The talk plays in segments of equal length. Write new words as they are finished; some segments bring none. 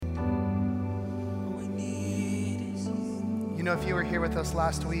If you were here with us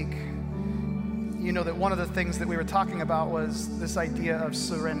last week, you know that one of the things that we were talking about was this idea of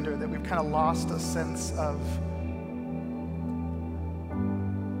surrender, that we've kind of lost a sense of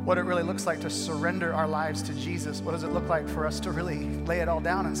what it really looks like to surrender our lives to Jesus. What does it look like for us to really lay it all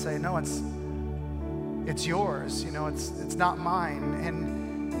down and say, no, it's yours, it's not mine.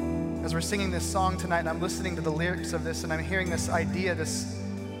 And as we're singing this song tonight and I'm listening to the lyrics of this and I'm hearing this idea, this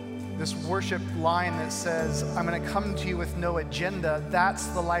worship line that says, I'm going to come to you with no agenda, that's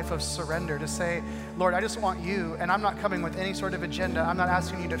the life of surrender, to say, Lord, I just want you, and I'm not coming with any sort of agenda. I'm not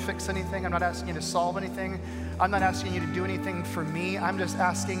asking you to fix anything. I'm not asking you to solve anything. I'm not asking you to do anything for me. I'm just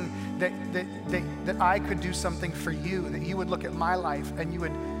asking that I could do something for you, that you would look at my life and you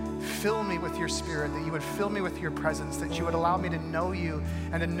would fill me with your spirit, that you would fill me with your presence, that you would allow me to know you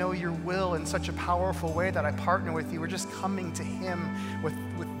and to know your will in such a powerful way that I partner with you. We're just coming to him with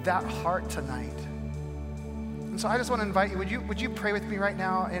that heart tonight. And so I just want to invite you, would you pray with me right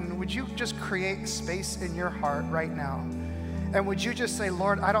now, and would you just create space in your heart right now? And would you just say,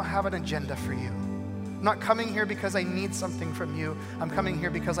 Lord, I don't have an agenda for you. I'm not coming here because I need something from you. I'm coming here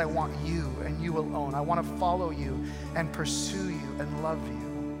because I want you and you alone. I want to follow you and pursue you and love you.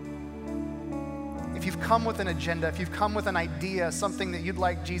 If you've come with an agenda, if you've come with an idea, something that you'd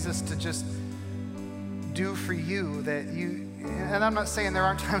like Jesus to just do for you, and I'm not saying there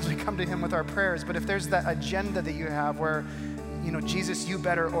aren't times we come to him with our prayers, but if there's that agenda that you have where, Jesus, you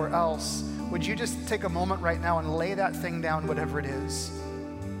better or else, would you just take a moment right now and lay that thing down, whatever it is?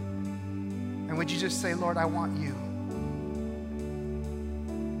 And would you just say, Lord, I want you.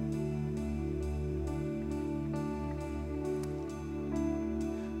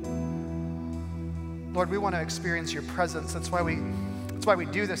 Lord, we want to experience your presence. That's why we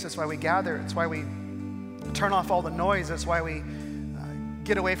do this. That's why we gather. It's why we turn off all the noise. That's why we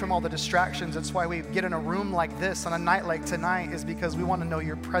get away from all the distractions. That's why we get in a room like this on a night like tonight, is because we want to know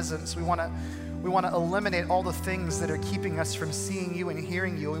your presence. We want to eliminate all the things that are keeping us from seeing you and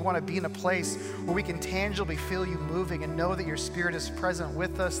hearing you. We want to be in a place where we can tangibly feel you moving and know that your spirit is present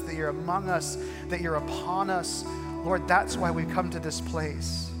with us, that you're among us, that you're upon us. Lord, that's why we come to this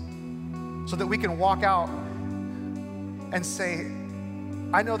place, so that we can walk out and say,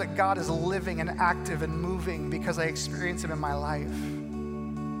 I know that God is living and active and moving because I experience him in my life.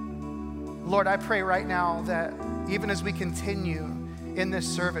 Lord, I pray right now that even as we continue in this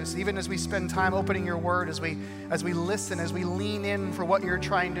service, even as we spend time opening your word, as we listen, as we lean in for what you're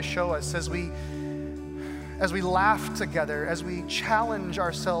trying to show us, as we laugh together, as we challenge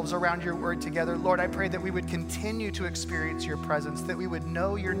ourselves around your word together, Lord, I pray that we would continue to experience your presence, that we would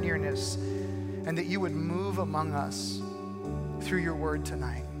know your nearness, and that you would move among us through your word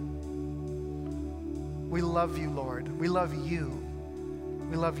tonight. We love you, Lord. We love you.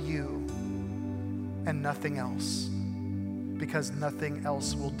 We love you and nothing else, because nothing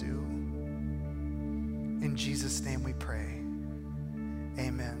else will do. In Jesus' name we pray.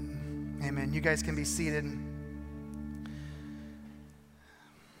 Amen. Amen. You guys can be seated.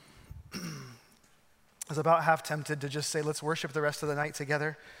 I was about half tempted to just say, let's worship the rest of the night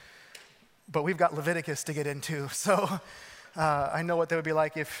together. But we've got Leviticus to get into. So I know what that would be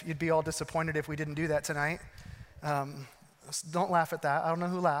like if you'd be all disappointed if we didn't do that tonight. Don't laugh at that. I don't know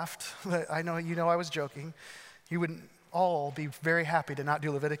who laughed, but I know I was joking. You wouldn't all be very happy to not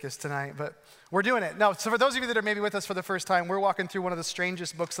do Leviticus tonight, but we're doing it. No, so for those of you that are maybe with us for the first time, we're walking through one of the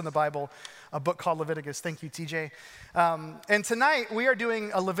strangest books in the Bible, a book called Leviticus. Thank you, TJ. And tonight we are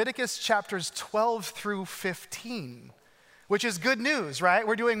doing Leviticus chapters 12 through 15. Which is good news, right?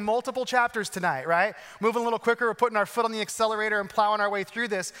 We're doing multiple chapters tonight, right? Moving a little quicker, we're putting our foot on the accelerator and plowing our way through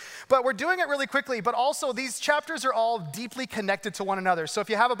this. But we're doing it really quickly, but also these chapters are all deeply connected to one another. So if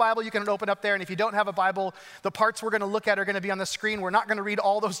you have a Bible, you can open up there, and if you don't have a Bible, the parts we're gonna look at are gonna be on the screen. We're not gonna read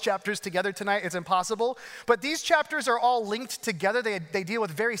all those chapters together tonight, it's impossible. But these chapters are all linked together. They deal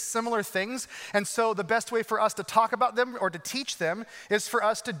with very similar things, and so the best way for us to talk about them or to teach them is for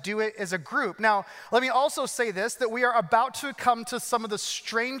us to do it as a group. Now, let me also say this, that we are about to come to some of the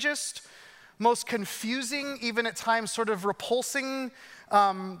strangest, most confusing, even at times sort of repulsing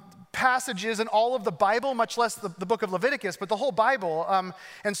passages in all of the Bible, much less the book of Leviticus, but the whole Bible.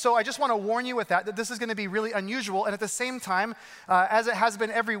 And so I just want to warn you with that this is going to be really unusual. And at the same time, as it has been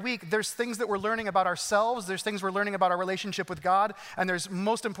every week, there's things that we're learning about ourselves, there's things we're learning about our relationship with God, and there's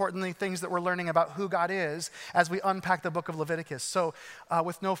most importantly things that we're learning about who God is as we unpack the book of Leviticus. So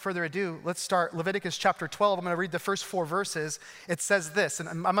with no further ado, let's start Leviticus chapter 12. I'm going to read the first 4 verses. It says this, and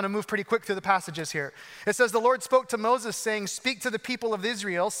I'm going to move pretty quick through the passages here. It says, the Lord spoke to Moses saying, speak to the people of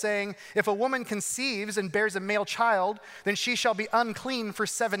Israel, saying, if a woman conceives and bears a male child, then she shall be unclean for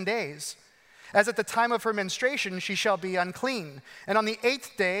 7 days. As at the time of her menstruation, she shall be unclean. And on the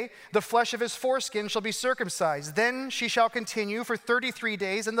 8th day, the flesh of his foreskin shall be circumcised. Then she shall continue for 33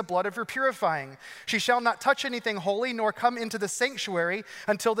 days in the blood of her purifying. She shall not touch anything holy, nor come into the sanctuary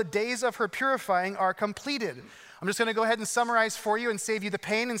until the days of her purifying are completed. I'm just going to go ahead and summarize for you and save you the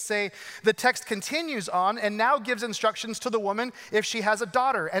pain and say the text continues on and now gives instructions to the woman if she has a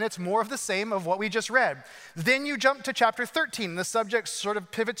daughter, and it's more of the same of what we just read. Then you jump to chapter 13. The subject sort of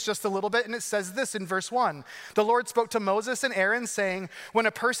pivots just a little bit, and it says this in verse 1. The Lord spoke to Moses and Aaron, saying, when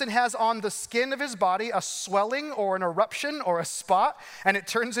a person has on the skin of his body a swelling or an eruption or a spot, and it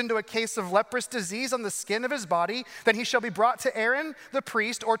turns into a case of leprous disease on the skin of his body, then he shall be brought to Aaron the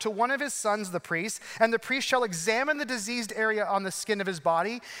priest or to one of his sons the priest, and the priest shall examine the diseased area on the skin of his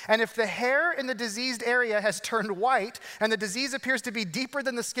body, and if the hair in the diseased area has turned white and the disease appears to be deeper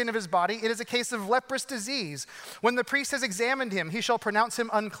than the skin of his body, it is a case of leprous disease. When the priest has examined him, he shall pronounce him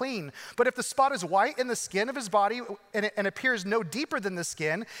unclean. But if the spot is white in the skin of his body and appears no deeper than the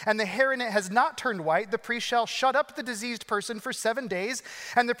skin, and the hair in it has not turned white, the priest shall shut up the diseased person for 7 days,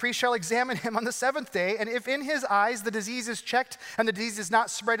 and the priest shall examine him on the 7th day, and if in his eyes the disease is checked and the disease is not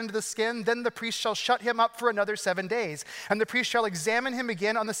spread into the skin, then the priest shall shut him up for another 7 days. And the priest shall examine him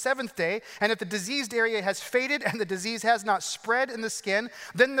again on the 7th day, and if the diseased area has faded and the disease has not spread in the skin,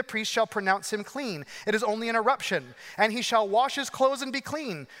 then the priest shall pronounce him clean. It is only an eruption, and he shall wash his clothes and be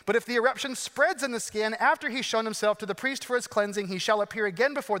clean. But if the eruption spreads in the skin after he's shown himself to the priest for his cleansing, he shall appear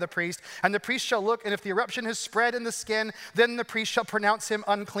again before the priest, and the priest shall look, and if the eruption has spread in the skin, then the priest shall pronounce him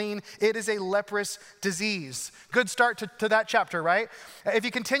unclean. It is a leprous disease. Good start to that chapter, right? If you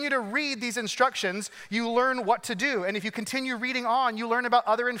continue to read these instructions, you learn what to do. And if you continue reading on, you learn about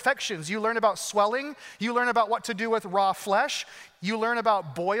other infections. You learn about swelling. You learn about what to do with raw flesh. You learn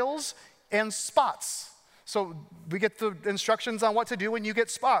about boils and spots. So we get the instructions on what to do when you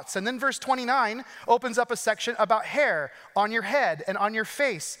get spots. And then verse 29 opens up a section about hair on your head and on your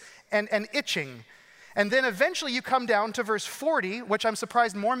face and itching. And then eventually you come down to verse 40, which I'm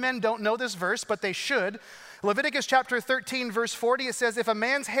surprised more men don't know this verse, but they should. Leviticus chapter 13, verse 40, it says, if a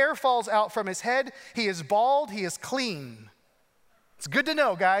man's hair falls out from his head, he is bald, he is clean. It's good to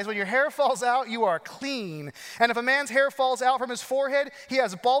know, guys. When your hair falls out, you are clean. And if a man's hair falls out from his forehead, he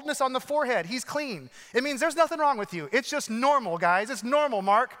has baldness on the forehead. He's clean. It means there's nothing wrong with you. It's just normal, guys. It's normal,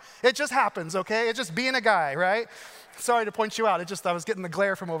 Mark. It just happens, okay? It's just being a guy, right? Sorry to point you out. I was getting the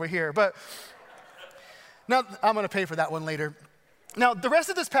glare from over here. But now I'm going to pay for that one later. Now, the rest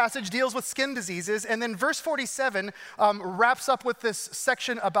of this passage deals with skin diseases, and then verse 47 wraps up with this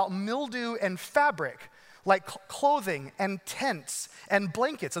section about mildew and fabric, like clothing and tents and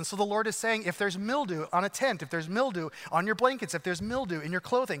blankets. And so the Lord is saying, if there's mildew on a tent, if there's mildew on your blankets, if there's mildew in your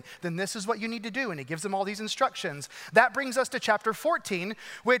clothing, then this is what you need to do. And he gives them all these instructions. That brings us to chapter 14,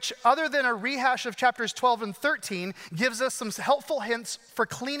 which, other than a rehash of chapters 12 and 13, gives us some helpful hints for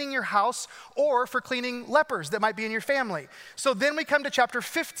cleaning your house or for cleaning lepers that might be in your family. So then we come to chapter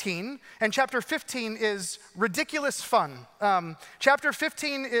 15, and chapter 15 is ridiculous fun. Chapter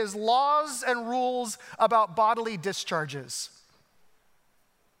 15 is laws and rules about bodily discharges.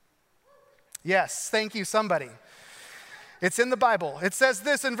 Yes, thank you, somebody. It's in the Bible. It says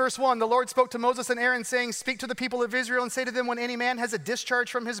this in verse 1, the Lord spoke to Moses and Aaron, saying, speak to the people of Israel and say to them, when any man has a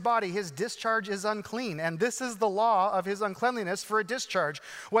discharge from his body, his discharge is unclean. And this is the law of his uncleanliness for a discharge.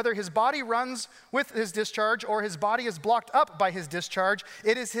 Whether his body runs with his discharge or his body is blocked up by his discharge,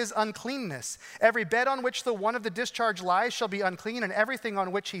 it is his uncleanness. Every bed on which the one of the discharge lies shall be unclean, and everything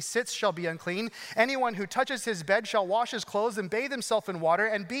on which he sits shall be unclean. Anyone who touches his bed shall wash his clothes and bathe himself in water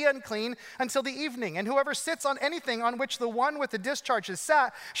and be unclean until the evening. And whoever sits on anything on which the one with the discharge has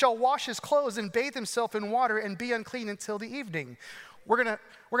sat shall wash his clothes and bathe himself in water and be unclean until the evening. We're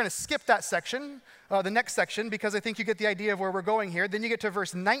gonna skip that section, the next section, because I think you get the idea of where we're going here. Then you get to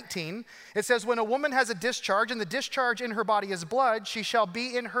verse 19. It says, when a woman has a discharge and the discharge in her body is blood, she shall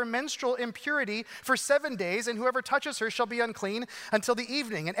be in her menstrual impurity for 7 days, and whoever touches her shall be unclean until the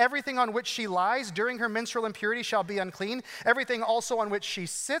evening. And everything on which she lies during her menstrual impurity shall be unclean. Everything also on which she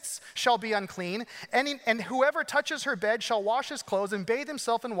sits shall be unclean. And whoever touches her bed shall wash his clothes and bathe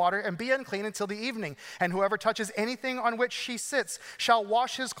himself in water and be unclean until the evening. And whoever touches anything on which she sits shall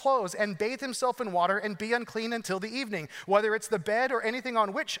wash his clothes and bathe himself in water and be unclean until the evening. Whether it's the bed or anything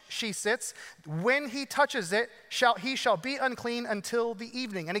on which she sits, when he touches it, he shall be unclean until the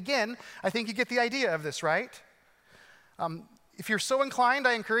evening. And again, I think you get the idea of this, right? If you're so inclined,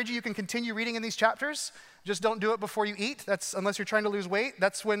 I encourage you, you can continue reading in these chapters. Just don't do it before you eat. That's unless you're trying to lose weight.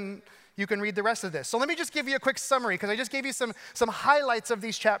 That's when you can read the rest of this. So let me just give you a quick summary because I just gave you some highlights of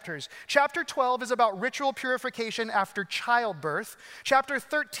these chapters. Chapter 12 is about ritual purification after childbirth. Chapter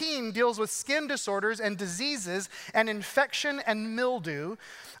 13 deals with skin disorders and diseases and infection and mildew.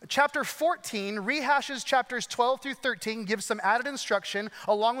 Chapter 14 rehashes chapters 12 through 13, gives some added instruction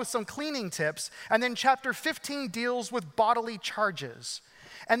along with some cleaning tips. And then chapter 15 deals with bodily charges.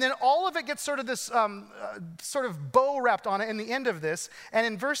 And then all of it gets sort of this sort of bow wrapped on it in the end of this. And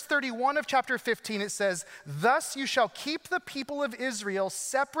in verse 31 of chapter 15, it says, "Thus you shall keep the people of Israel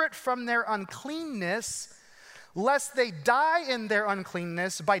separate from their uncleanness, lest they die in their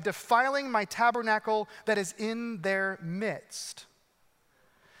uncleanness by defiling my tabernacle that is in their midst."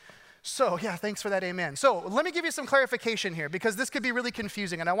 So, yeah, thanks for that amen. So let me give you some clarification here because this could be really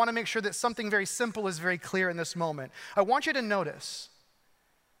confusing, and I want to make sure that something very simple is very clear in this moment. I want you to notice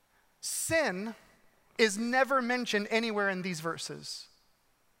sin is never mentioned anywhere in these verses.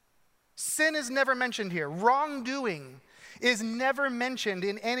 Sin is never mentioned here. Wrongdoing is never mentioned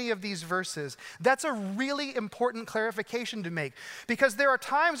in any of these verses. That's a really important clarification to make because there are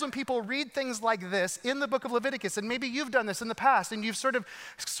times when people read things like this in the book of Leviticus, and maybe you've done this in the past, and you've sort of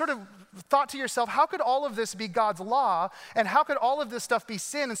thought to yourself, how could all of this be God's law, and how could all of this stuff be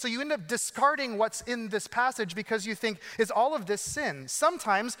sin? And so you end up discarding what's in this passage because you think, is all of this sin?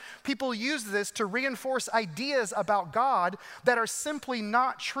 Sometimes people use this to reinforce ideas about God that are simply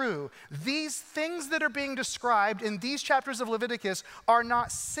not true. These things that are being described in these chapters of Leviticus are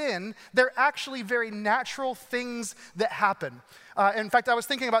not sin. They're actually very natural things that happen. In fact, I was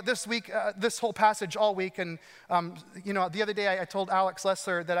thinking about this week, this whole passage all week, and the other day I told Alex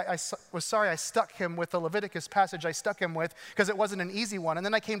Lessler that I was sorry I stuck him with the Leviticus passage I stuck him with because it wasn't an easy one. And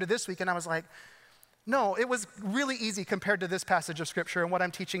then I came to this week and I was like, no, it was really easy compared to this passage of Scripture and what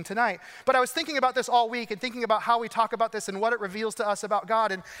I'm teaching tonight. But I was thinking about this all week and thinking about how we talk about this and what it reveals to us about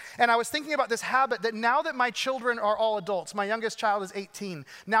God. And I was thinking about this habit that now that my children are all adults, my youngest child is 18,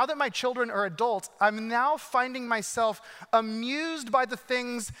 now that my children are adults, I'm now finding myself amused by the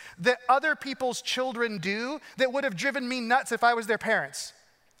things that other people's children do that would have driven me nuts if I was their parents.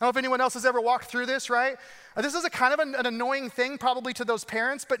 I don't know if anyone else has ever walked through this, right? This is a kind of an annoying thing probably to those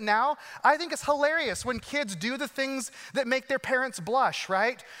parents, but now I think it's hilarious when kids do the things that make their parents blush,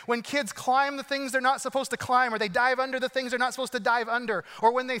 right? When kids climb the things they're not supposed to climb, or they dive under the things they're not supposed to dive under,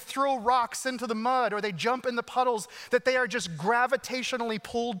 or when they throw rocks into the mud, or they jump in the puddles that they are just gravitationally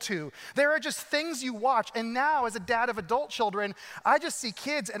pulled to. There are just things you watch, and now as a dad of adult children, I just see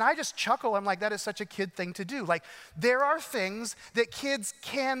kids and I just chuckle. I'm like, that is such a kid thing to do. Like, there are things that kids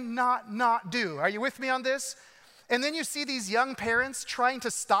cannot not do. Are you with me on this? And then you see these young parents trying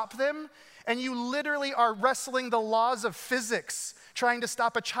to stop them, and you literally are wrestling the laws of physics, trying to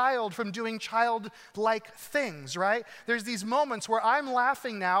stop a child from doing childlike things, right? There's these moments where I'm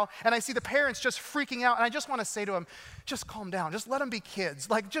laughing now, and I see the parents just freaking out, and I just want to say to them, just calm down, just let them be kids.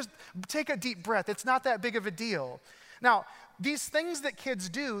 Like, just take a deep breath. It's not that big of a deal. Now, these things that kids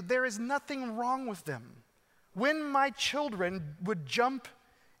do, there is nothing wrong with them. When my children would jump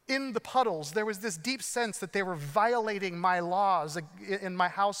in the puddles, there was this deep sense that they were violating my laws in my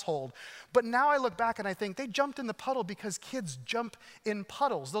household. But now I look back and I think they jumped in the puddle because kids jump in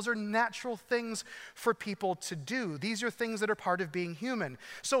puddles. Those are natural things for people to do. These are things that are part of being human.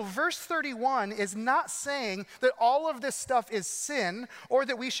 So verse 31 is not saying that all of this stuff is sin or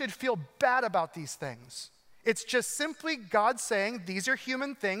that we should feel bad about these things. It's just simply God saying these are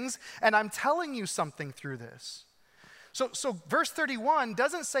human things and I'm telling you something through this. So verse 31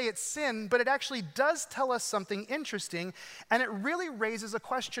 doesn't say it's sin, but it actually does tell us something interesting, and it really raises a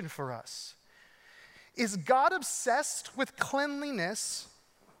question for us. Is God obsessed with cleanliness,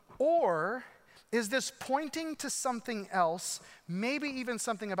 or is this pointing to something else, maybe even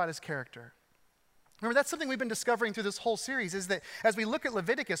something about his character? Remember, that's something we've been discovering through this whole series, is that as we look at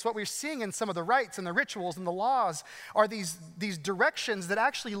Leviticus, what we're seeing in some of the rites and the rituals and the laws are these directions that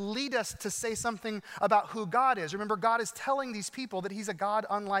actually lead us to say something about who God is. Remember, God is telling these people that he's a God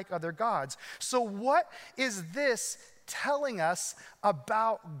unlike other gods. So what is this telling us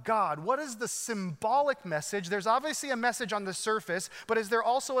about God? What is the symbolic message? There's obviously a message on the surface, but is there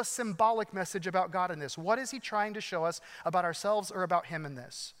also a symbolic message about God in this? What is he trying to show us about ourselves or about him in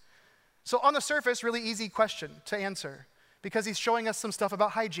this? So on the surface, really easy question to answer because he's showing us some stuff about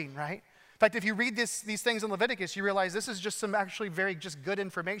hygiene, right? fact, if you read these things in Leviticus, you realize this is just some actually very just good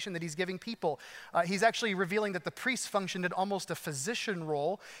information that he's giving people. He's actually revealing that the priests functioned in almost a physician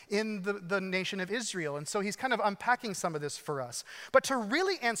role in the nation of Israel. And so he's kind of unpacking some of this for us. But to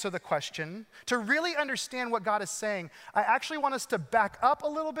really answer the question, to really understand what God is saying, I actually want us to back up a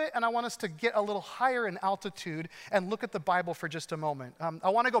little bit, and I want us to get a little higher in altitude and look at the Bible for just a moment. I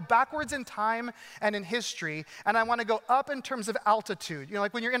want to go backwards in time and in history, and I want to go up in terms of altitude. You know,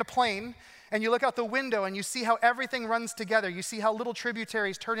 like when you're in a plane, and you look out the window and you see how everything runs together. You see how little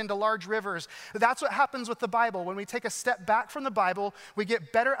tributaries turn into large rivers. That's what happens with the Bible. When we take a step back from the Bible, we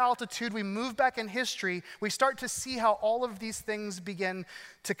get better altitude, we move back in history, we start to see how all of these things begin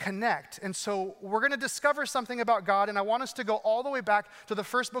to connect. And so we're going to discover something about God, and I want us to go all the way back to the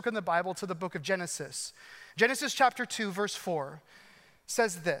first book in the Bible, to the book of Genesis. Genesis chapter 2, verse 4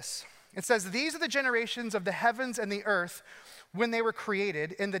 says this. It says, "These are the generations of the heavens and the earth when they were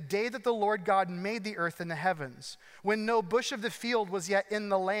created, in the day that the Lord God made the earth and the heavens, when no bush of the field was yet in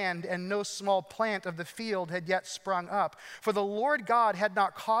the land, and no small plant of the field had yet sprung up. For the Lord God had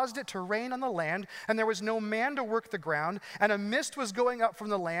not caused it to rain on the land, and there was no man to work the ground, and a mist was going up from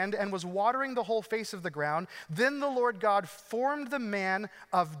the land, and was watering the whole face of the ground. Then the Lord God formed the man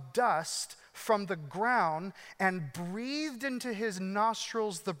of dust from the ground, and breathed into his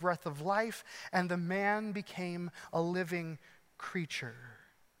nostrils the breath of life, and the man became a living creature."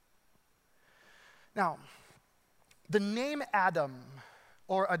 Now, the name Adam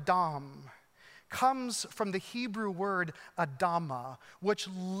or Adam comes from the Hebrew word Adama, which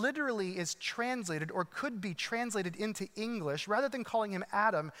literally is translated or could be translated into English. Rather than calling him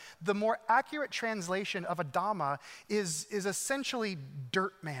Adam, the more accurate translation of Adama is essentially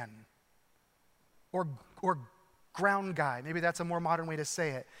dirt man or ground guy. Maybe that's a more modern way to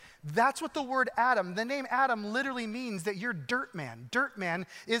say it. That's what the word Adam, the name Adam literally means, that you're dirt man. Dirt man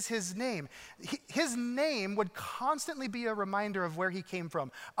is his name. His name would constantly be a reminder of where he came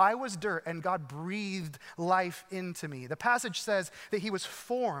from. I was dirt, and God breathed life into me. The passage says that he was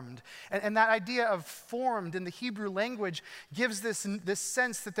formed. And that idea of formed in the Hebrew language gives this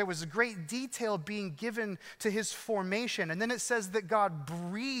sense that there was great detail being given to his formation. And then it says that God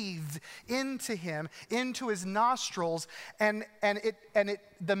breathed into him, into his nostrils, and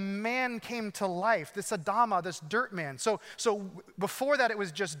the man came to life, this Adama, this dirt man. So before that it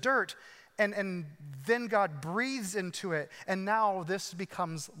was just dirt, and then God breathes into it, and now this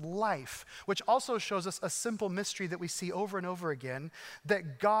becomes life, which also shows us a simple mystery that we see over and over again,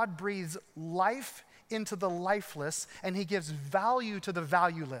 that God breathes life into the lifeless, and he gives value to the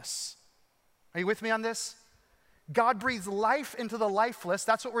valueless. Are you with me on this? God breathes life into the lifeless.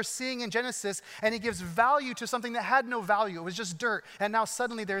 That's what we're seeing in Genesis. And he gives value to something that had no value. It was just dirt. And now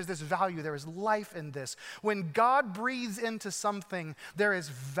suddenly there's this value. There is life in this. When God breathes into something, there is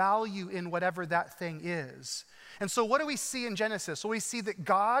value in whatever that thing is. And so what do we see in Genesis? Well, we see that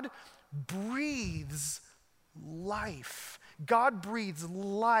God breathes life. God breathes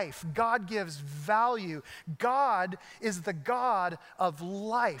life. God gives value. God is the God of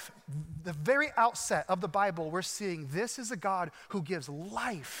life. The very outset of the Bible, we're seeing this is a God who gives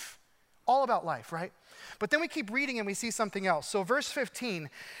life. All about life, right? But then we keep reading and we see something else. So verse 15,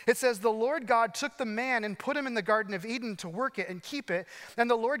 it says, "The Lord God took the man and put him in the Garden of Eden to work it and keep it. And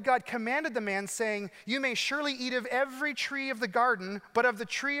the Lord God commanded the man, saying, 'You may surely eat of every tree of the garden, but of the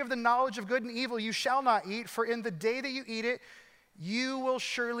tree of the knowledge of good and evil you shall not eat, for in the day that you eat it, you will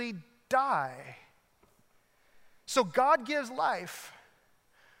surely die.'" So God gives life,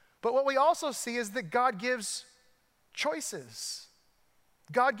 but what we also see is that God gives choices.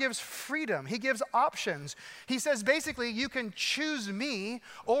 God gives freedom. He gives options. He says basically, you can choose me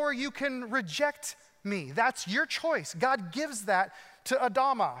or you can reject me. That's your choice. God gives that to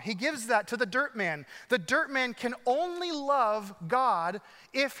Adama. He gives that to the dirt man. The dirt man can only love God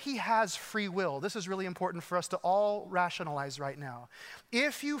if he has free will. This is really important for us to all rationalize right now.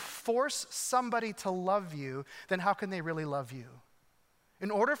 If you force somebody to love you, then how can they really love you? In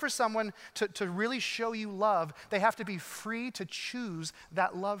order for someone to really show you love, they have to be free to choose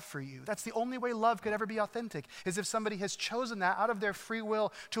that love for you. That's the only way love could ever be authentic, is if somebody has chosen that out of their free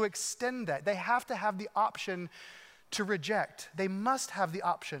will to extend that. They have to have the option to reject. They must have the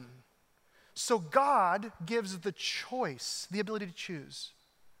option. So God gives the choice, the ability to choose.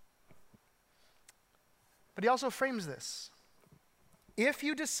 But he also frames this. If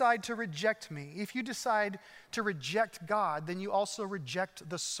you decide to reject me, if you decide to reject God, then you also reject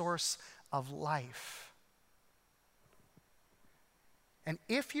the source of life. And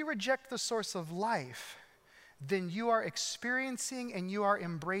if you reject the source of life, then you are experiencing and you are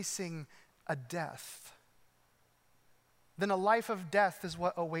embracing a death. then a life of death is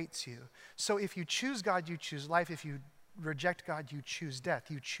what awaits you. So if you choose God, you choose life. If you reject God, you choose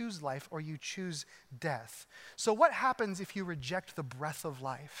death. You choose life or you choose death. So what happens if you reject the breath of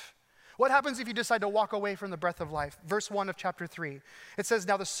life? What happens if you decide to walk away from the breath of life? Verse 1 of chapter 3. It says,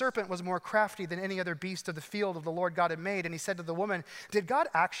 "Now the serpent was more crafty than any other beast of the field of the Lord God had made. And he said to the woman, did God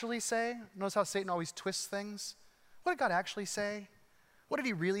actually say?" Notice how Satan always twists things. What did God actually say? What did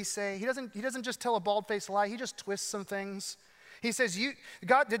he really say? He doesn't just tell a bald-faced lie. He just twists some things. He says,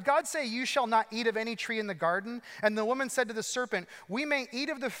 did God say, "You shall not eat of any tree in the garden"? And the woman said to the serpent, "We may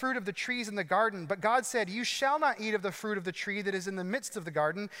eat of the fruit of the trees in the garden, but God said, 'You shall not eat of the fruit of the tree that is in the midst of the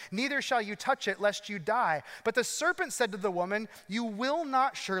garden, neither shall you touch it, lest you die.' But the serpent said to the woman, 'You will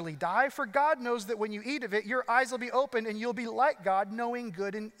not surely die, for God knows that when you eat of it, your eyes will be opened, and you'll be like God, knowing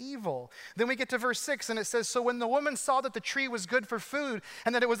good and evil.'" Then we get to verse 6, and it says, "So when the woman saw that the tree was good for food,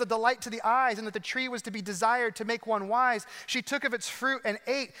 and that it was a delight to the eyes, and that the tree was to be desired to make one wise, she took of its fruit and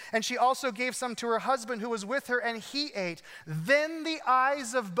ate, and she also gave some to her husband who was with her, and he ate. Then the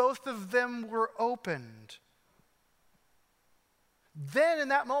eyes of both of them were opened." Then in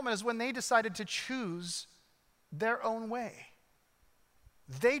that moment is when they decided to choose their own way.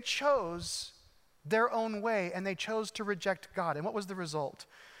 They chose their own way, and they chose to reject God. And what was the result?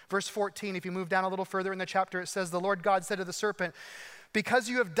 Verse 14, if you move down a little further in the chapter, it says, "The Lord God said to the serpent, 'Because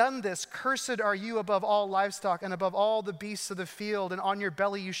you have done this, cursed are you above all livestock and above all the beasts of the field, and on your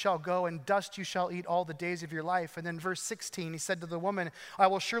belly you shall go, and dust you shall eat all the days of your life.'" And then verse 16, he said to the woman, "I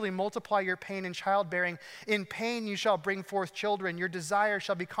will surely multiply your pain in childbearing. In pain you shall bring forth children. Your desire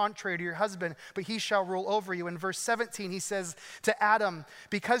shall be contrary to your husband, but he shall rule over you." In verse 17, he says to Adam,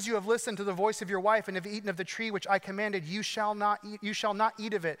 "Because you have listened to the voice of your wife and have eaten of the tree which I commanded, you shall not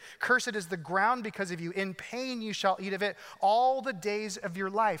eat of it. Cursed is the ground because of you. In pain you shall eat of it all the days of your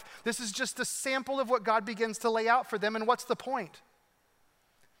life." This is just a sample of what God begins to lay out for them. And what's the point?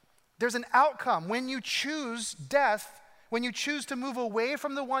 There's an outcome. When you choose death, when you choose to move away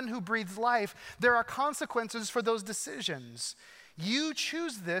from the one who breathes life, there are consequences for those decisions. You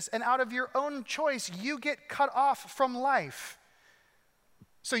choose this, and out of your own choice, you get cut off from life.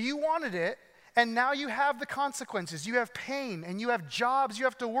 So you wanted it, and now you have the consequences. You have pain, and you have jobs you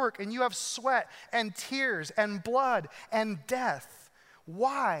have to work, and you have sweat and tears and blood and death.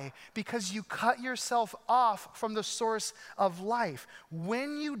 Why? Because you cut yourself off from the source of life.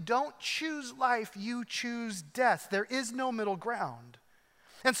 When you don't choose life, you choose death. There is no middle ground.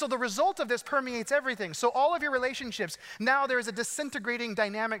 And so the result of this permeates everything. So all of your relationships, now there is a disintegrating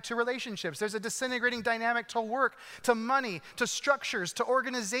dynamic to relationships. There's a disintegrating dynamic to work, to money, to structures, to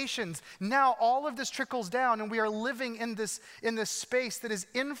organizations. Now all of this trickles down, and we are living in this space that is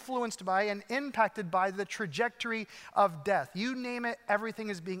influenced by and impacted by the trajectory of death. You name it, everything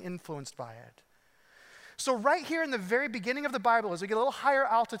is being influenced by it. So right here in the very beginning of the Bible, as we get a little higher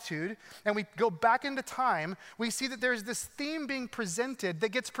altitude and we go back into time, we see that there's this theme being presented that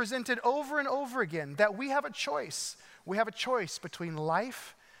gets presented over and over again, that we have a choice. We have a choice between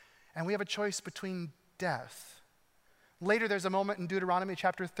life and we have a choice between death. Later, there's a moment in Deuteronomy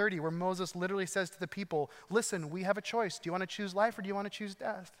chapter 30 where Moses literally says to the people, "Listen, we have a choice. Do you want to choose life or do you want to choose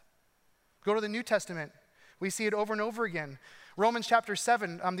death?" Go to the New Testament. We see it over and over again. Romans chapter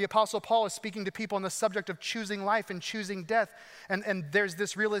 7, the Apostle Paul is speaking to people on the subject of choosing life and choosing death. And there's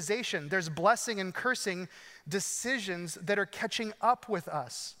this realization, there's blessing and cursing decisions that are catching up with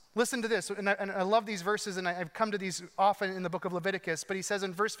us. Listen to this, and I love these verses, and I've come to these often in the book of Leviticus, but he says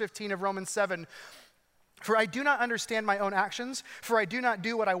in verse 15 of Romans 7, "For I do not understand my own actions, for I do not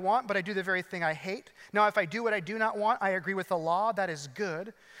do what I want, but I do the very thing I hate. Now if I do what I do not want, I agree with the law, that is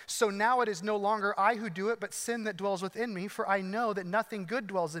good. So now it is no longer I who do it, but sin that dwells within me. For I know that nothing good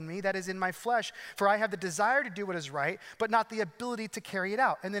dwells in me, that is in my flesh. For I have the desire to do what is right, but not the ability to carry it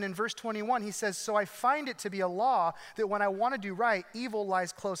out." And then in verse 21, he says, "So I find it to be a law that when I want to do right, evil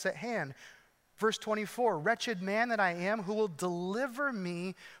lies close at hand." Verse 24, "Wretched man that I am, who will deliver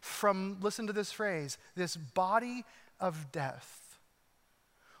me from," listen to this phrase, "this body of death."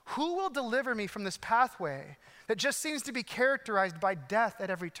 Who will deliver me from this pathway that just seems to be characterized by death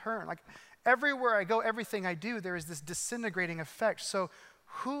at every turn? Like everywhere I go, everything I do, there is this disintegrating effect. So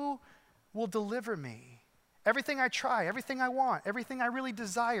who will deliver me? Everything I try, everything I want, everything I really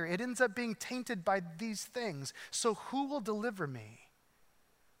desire, it ends up being tainted by these things. So who will deliver me?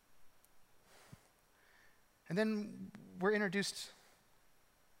 And then we're introduced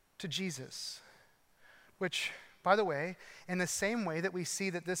to Jesus, which by the way, in the same way that we see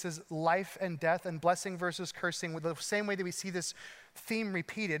that this is life and death and blessing versus cursing, with the same way that we see this theme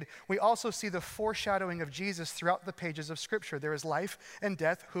repeated, we also see the foreshadowing of Jesus throughout the pages of Scripture. There is life and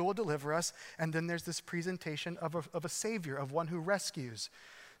death, who will deliver us, and then there's this presentation of a Savior, of one who rescues.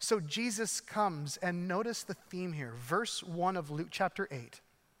 So Jesus comes, and notice the theme here. Verse 1 of Luke chapter 8.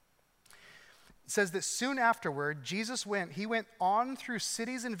 Says that soon afterward, Jesus went on through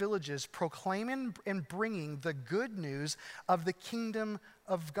cities and villages, proclaiming and bringing the good news of the kingdom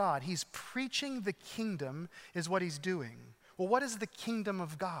of God. He's preaching the kingdom is what he's doing. Well, what is the kingdom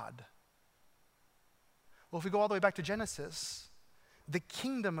of God? Well, if we go all the way back to Genesis, the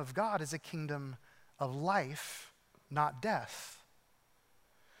kingdom of God is a kingdom of life, not death.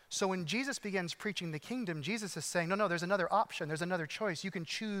 So when Jesus begins preaching the kingdom, Jesus is saying, no, there's another option, there's another choice. You can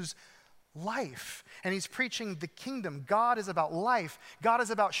choose life. And he's preaching the kingdom. God is about life. God is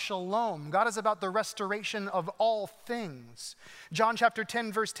about shalom. God is about the restoration of all things. John chapter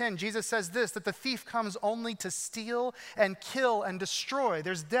 10, verse 10, Jesus says this, that the thief comes only to steal and kill and destroy.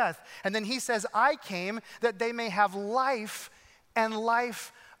 There's death. And then he says, I came that they may have life and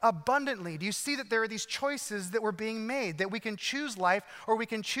life abundantly. Do you see that there are these choices that were being made, that we can choose life or we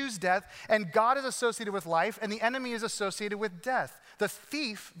can choose death, and God is associated with life and the enemy is associated with death. The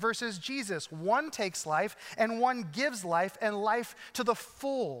thief versus Jesus. One takes life and one gives life, and life to the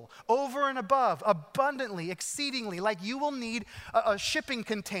full, over and above, abundantly, exceedingly, like you will need a shipping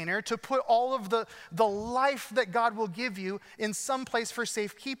container to put all of the life that God will give you in some place for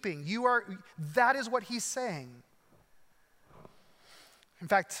safekeeping. That is what he's saying. In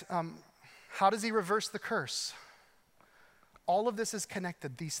fact, how does he reverse the curse? All of this is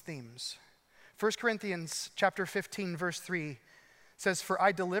connected, these themes. 1 Corinthians chapter 15, verse 3 says, for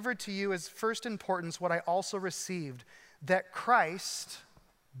I delivered to you as first importance what I also received, that Christ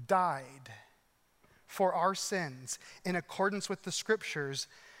died for our sins in accordance with the Scriptures,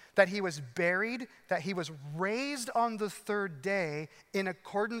 that he was buried, that he was raised on the third day in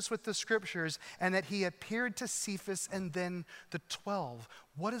accordance with the Scriptures, and that he appeared to Cephas and then the 12.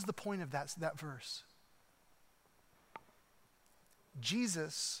 What is the point of that verse?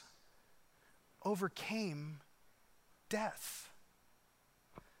 Jesus overcame death.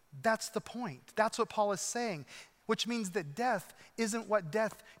 That's the point. That's what Paul is saying, which means that death isn't what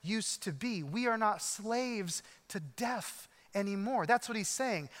death used to be. We are not slaves to death anymore. That's what he's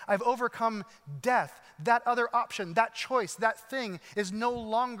saying. I've overcome death. That other option, that choice, that thing is no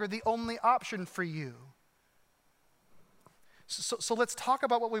longer the only option for you. So let's talk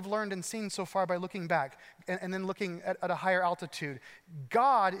about what we've learned and seen so far by looking back and then looking at a higher altitude.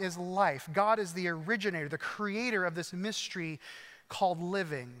 God is life. God is the originator, the creator of this mystery called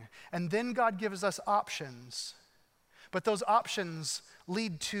living. And then God gives us options. But those options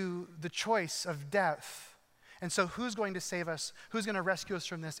lead to the choice of death. And so who's going to save us? Who's going to rescue us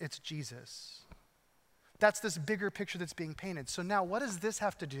from this? It's Jesus. That's this bigger picture that's being painted. So now what does this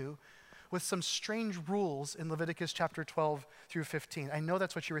have to do with some strange rules in Leviticus chapter 12 through 15? I know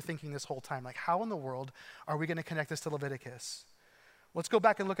that's what you were thinking this whole time. Like, how in the world are we going to connect this to Leviticus? Let's go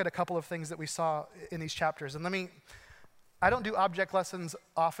back and look at a couple of things that we saw in these chapters. And I don't do object lessons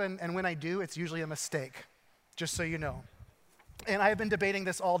often, and when I do, it's usually a mistake, just so you know. And I have been debating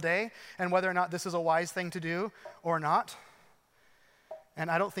this all day, and whether or not this is a wise thing to do or not, and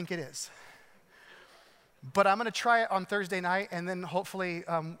I don't think it is. But I'm going to try it on Thursday night, and then hopefully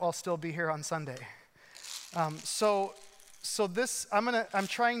I'll still be here on Sunday. So this, I'm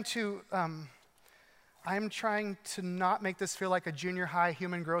trying to not make this feel like a junior high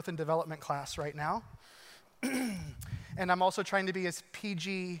human growth and development class right now. And I'm also trying to be as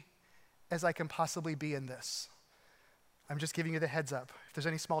PG as I can possibly be in this. I'm just giving you the heads up. If there's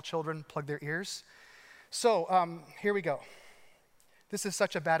any small children, plug their ears. So here we go. This is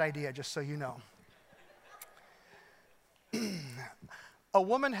such a bad idea, just so you know. A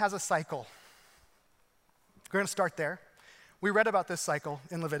woman has a cycle. We're going to start there. We read about this cycle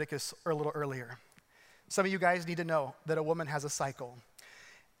in Leviticus a little earlier. Some of you guys need to know that a woman has a cycle.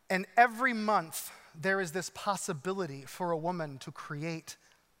 And every month, there is this possibility for a woman to create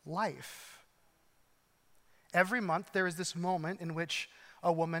life. Every month, there is this moment in which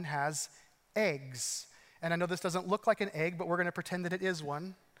a woman has eggs. And I know this doesn't look like an egg, but we're going to pretend that it is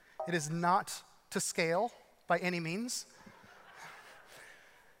one. It is not to scale by any means.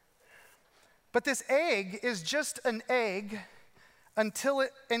 But this egg is just an egg until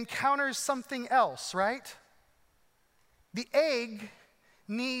it encounters something else, right? The egg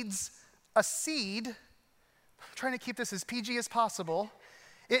needs a seed. I'm trying to keep this as PG as possible.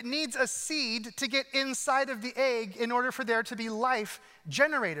 It needs a seed to get inside of the egg in order for there to be life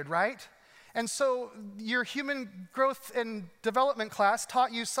generated, right? And so your human growth and development class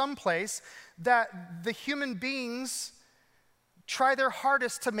taught you someplace that the human beings try their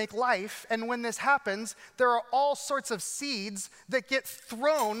hardest to make life, and when this happens, there are all sorts of seeds that get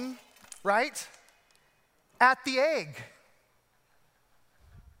thrown, right, at the egg.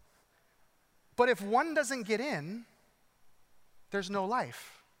 But if one doesn't get in, there's no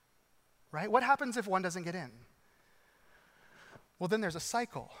life, right? What happens if one doesn't get in? Well, then there's a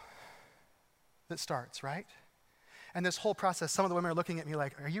cycle that starts, right? And this whole process, some of the women are looking at me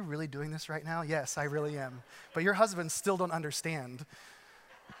like, are you really doing this right now? Yes, I really am. But your husbands still don't understand.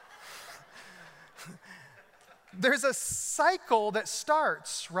 There's a cycle that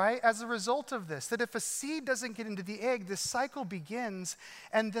starts, right, as a result of this, that if a seed doesn't get into the egg, this cycle begins,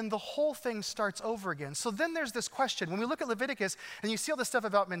 and then the whole thing starts over again. So then there's this question. When we look at Leviticus, and you see all this stuff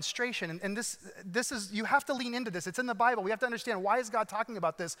about menstruation, and this is, you have to lean into this. It's in the Bible. We have to understand, why is God talking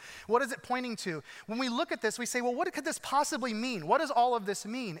about this? What is it pointing to? When we look at this, we say, well, what could this possibly mean? What does all of this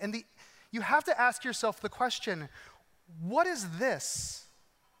mean? And you have to ask yourself the question, what is this?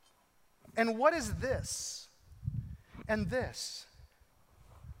 And what is this? And this.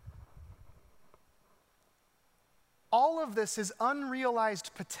 All of this is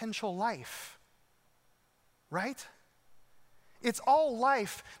unrealized potential life, right? It's all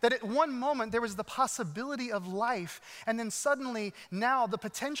life, that at one moment there was the possibility of life, and then suddenly now the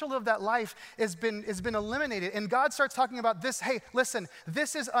potential of that life has been eliminated. And God starts talking about this, hey, listen,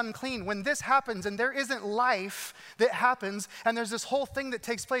 this is unclean. When this happens and there isn't life that happens, and there's this whole thing that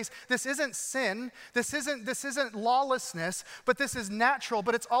takes place, this isn't sin, this isn't lawlessness, but this is natural,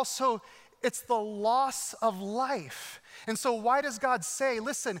 but it's the loss of life. And so why does God say,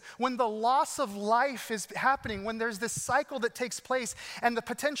 listen, when the loss of life is happening, when there's this cycle that takes place and the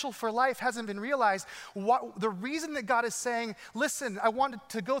potential for life hasn't been realized, the reason that God is saying, listen, I want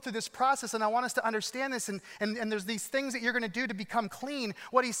to go through this process and I want us to understand this, and there's these things that you're going to do to become clean.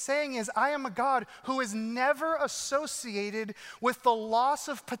 What he's saying is, I am a God who is never associated with the loss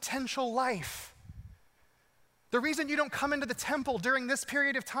of potential life. The reason you don't come into the temple during this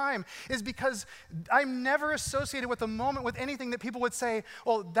period of time is because I'm never associated with a moment with anything that people would say,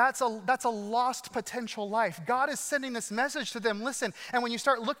 oh, that's a lost potential life. God is sending this message to them, listen, and when you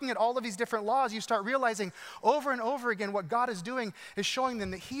start looking at all of these different laws, you start realizing over and over again what God is doing is showing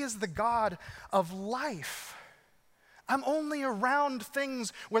them that he is the God of life. I'm only around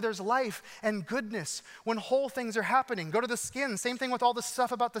things where there's life and goodness, when whole things are happening. Go to the skin, same thing with all the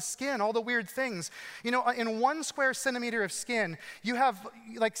stuff about the skin, all the weird things. You know, in 1 square centimeter of skin, you have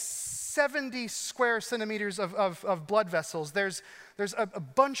like 70 square centimeters of blood vessels. There's a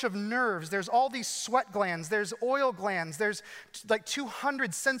bunch of nerves. There's all these sweat glands. There's oil glands. There's like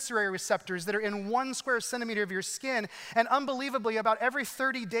 200 sensory receptors that are in 1 square centimeter of your skin. And unbelievably, about every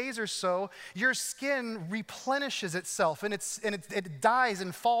 30 days or so, your skin replenishes itself, and it dies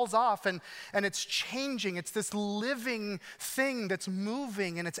and falls off, and it's changing. It's this living thing that's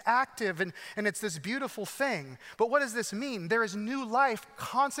moving, and it's active, and it's this beautiful thing. But what does this mean? There is new life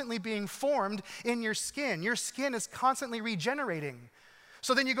constantly being formed in your skin. Your skin is constantly regenerating.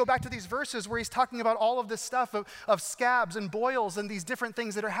 So then you go back to these verses where he's talking about all of this stuff of scabs and boils and these different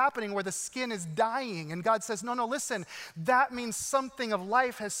things that are happening where the skin is dying. And God says, no, listen, that means something of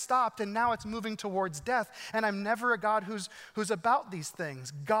life has stopped and now it's moving towards death. And I'm never a God who's about these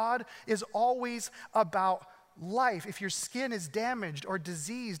things. God is always about life. If your skin is damaged or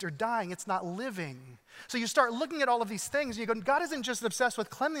diseased or dying, it's not living. So you start looking at all of these things and you go, God isn't just obsessed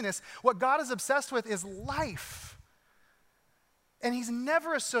with cleanliness. What God is obsessed with is life. And he's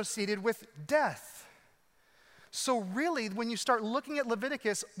never associated with death. So really, when you start looking at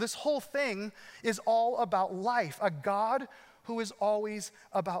Leviticus, this whole thing is all about life. A God who is always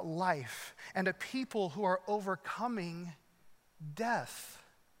about life, and a people who are overcoming death.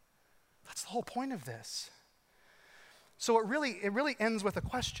 That's the whole point of this. So it really ends with a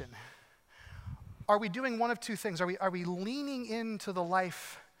question. Are we doing one of two things? Are we leaning into the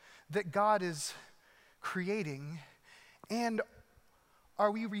life that God is creating, and are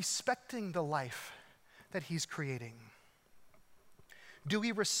we respecting the life that he's creating? Do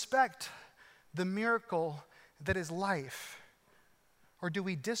we respect the miracle that is life, or do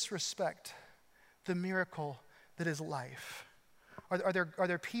we disrespect the miracle that is life? Are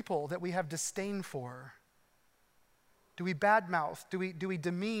there people that we have disdain for? Do we badmouth? Do we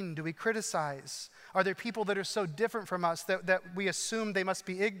demean? Do we criticize? Are there people that are so different from us that we assume they must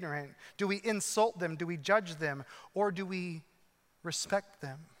be ignorant? Do we insult them? Do we judge them? Or do we respect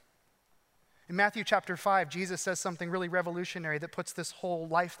them? In Matthew chapter 5, Jesus says something really revolutionary that puts this whole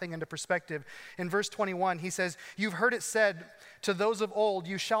life thing into perspective. In verse 21, he says, "You've heard it said to those of old,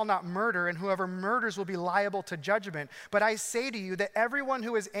 'You shall not murder, and whoever murders will be liable to judgment.' But I say to you that everyone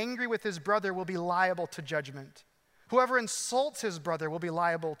who is angry with his brother will be liable to judgment. Whoever insults his brother will be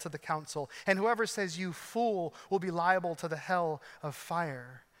liable to the council, and whoever says 'you fool' will be liable to the hell of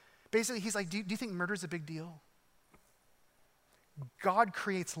fire." Basically, he's like, do you think murder is a big deal? God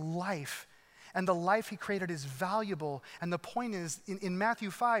creates life, and the life he created is valuable. And the point is, in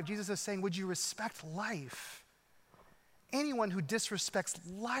Matthew 5, Jesus is saying, would you respect life? Anyone who disrespects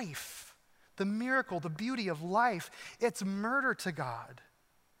life, the miracle, the beauty of life, it's murder to God.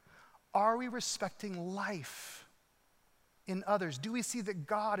 Are we respecting life in others? Do we see that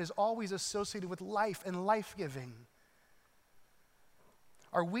God is always associated with life and life-giving?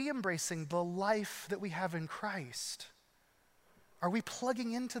 Are we embracing the life that we have in Christ? Are we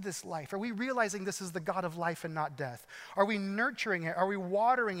plugging into this life? Are we realizing this is the God of life and not death? Are we nurturing it? Are we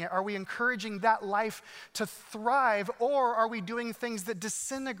watering it? Are we encouraging that life to thrive? Or are we doing things that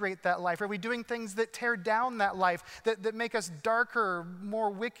disintegrate that life? Are we doing things that tear down that life, that make us darker, more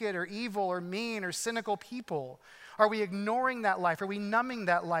wicked or evil or mean or cynical people? Are we ignoring that life? Are we numbing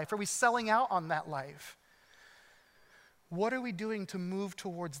that life? Are we selling out on that life? What are we doing to move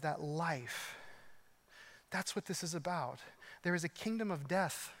towards that life? That's what this is about. There is a kingdom of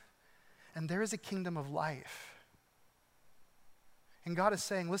death, and there is a kingdom of life. And God is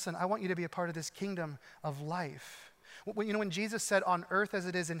saying, listen, I want you to be a part of this kingdom of life. When Jesus said, on earth as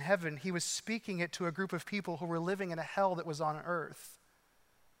it is in heaven, he was speaking it to a group of people who were living in a hell that was on earth.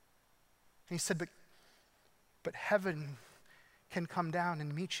 And he said, but heaven can come down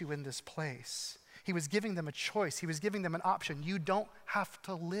and meet you in this place. He was giving them a choice. He was giving them an option. You don't have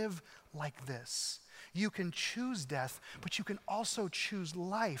to live like this. You can choose death, but you can also choose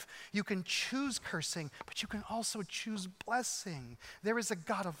life. You can choose cursing, but you can also choose blessing. There is a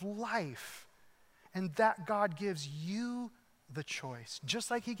God of life, and that God gives you the choice. Just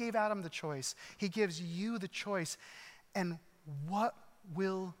like he gave Adam the choice, he gives you the choice. And what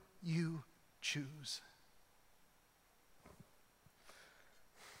will you choose?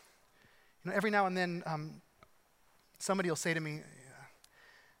 Every now and then, somebody will say to me,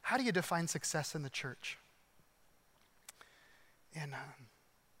 how do you define success in the church? And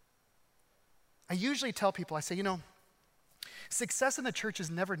I usually tell people, I say, success in the church is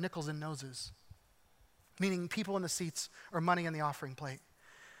never nickels and noses, meaning people in the seats or money in the offering plate.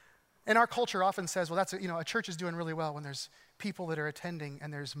 And our culture often says, well, that's a church is doing really well when there's people that are attending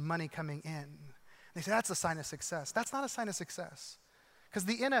and there's money coming in. They say that's a sign of success. That's not a sign of success. Because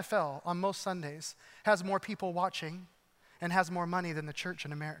the NFL on most Sundays has more people watching and has more money than the church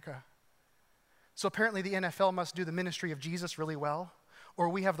in America. So apparently the NFL must do the ministry of Jesus really well, or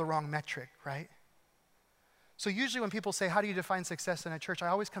we have the wrong metric, right? So usually when people say, how do you define success in a church? I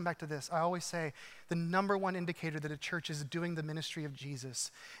always come back to this. I always say the number one indicator that a church is doing the ministry of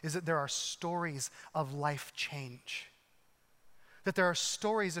Jesus is that there are stories of life change. That there are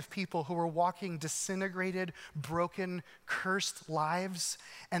stories of people who were walking disintegrated, broken, cursed lives,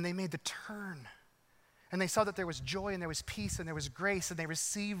 and they made the turn. And they saw that there was joy and there was peace and there was grace, and they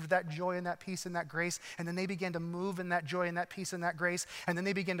received that joy and that peace and that grace, and then they began to move in that joy and that peace and that grace, and then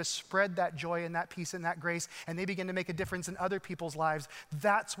they began to spread that joy and that peace and that grace, and they began to make a difference in other people's lives.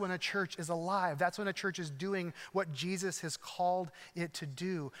 That's when a church is alive. That's when a church is doing what Jesus has called it to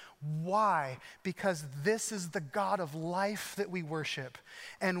do. Why? Because this is the God of life that we worship.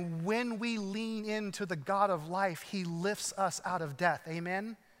 And when we lean into the God of life, he lifts us out of death.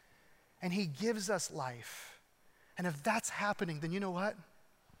 Amen? And he gives us life. And if that's happening, then you know what?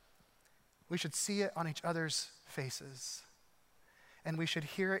 We should see it on each other's faces. And we should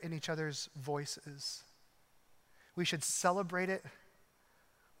hear it in each other's voices. We should celebrate it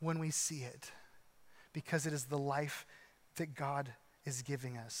when we see it, because it is the life that God is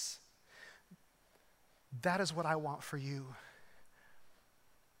giving us. That is what I want for you.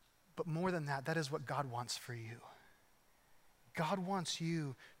 But more than that, that is what God wants for you. God wants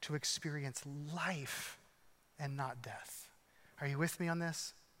you to experience life and not death. Are you with me on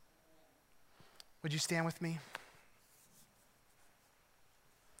this? Would you stand with me?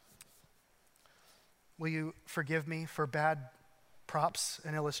 Will you forgive me for bad props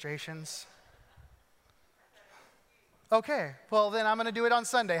and illustrations? Okay, well then I'm going to do it on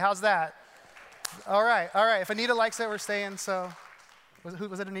Sunday. How's that? All right. If Anita likes it, we're staying. So,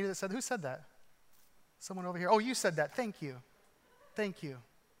 was it Anita that said? Who said that? Someone over here. Oh, you said that. Thank you. Thank you.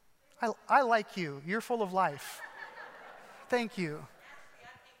 I like you. You're full of life. Thank you.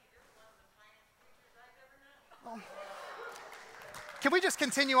 Can we just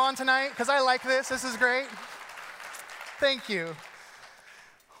continue on tonight? Because I like this. This is great. Thank you.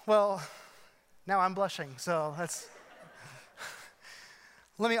 Well, now I'm blushing, so that's...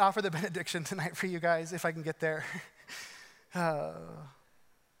 Let me offer the benediction tonight for you guys, if I can get there.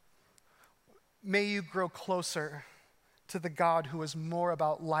 May you grow closer to the God who is more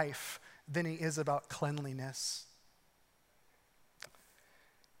about life than he is about cleanliness.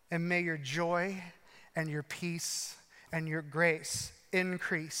 And may your joy and your peace and your grace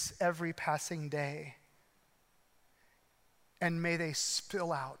increase every passing day. And may they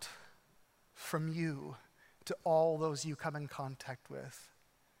spill out from you to all those you come in contact with.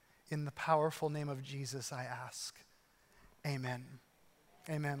 In the powerful name of Jesus, I ask. Amen.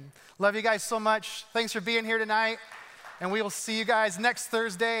 Amen. Love you guys so much. Thanks for being here tonight. And we will see you guys next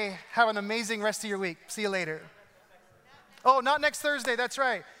Thursday. Have an amazing rest of your week. See you later. Oh, not next Thursday. That's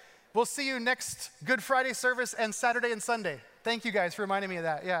right. We'll see you next Good Friday service and Saturday and Sunday. Thank you guys for reminding me of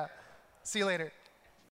that. Yeah. See you later.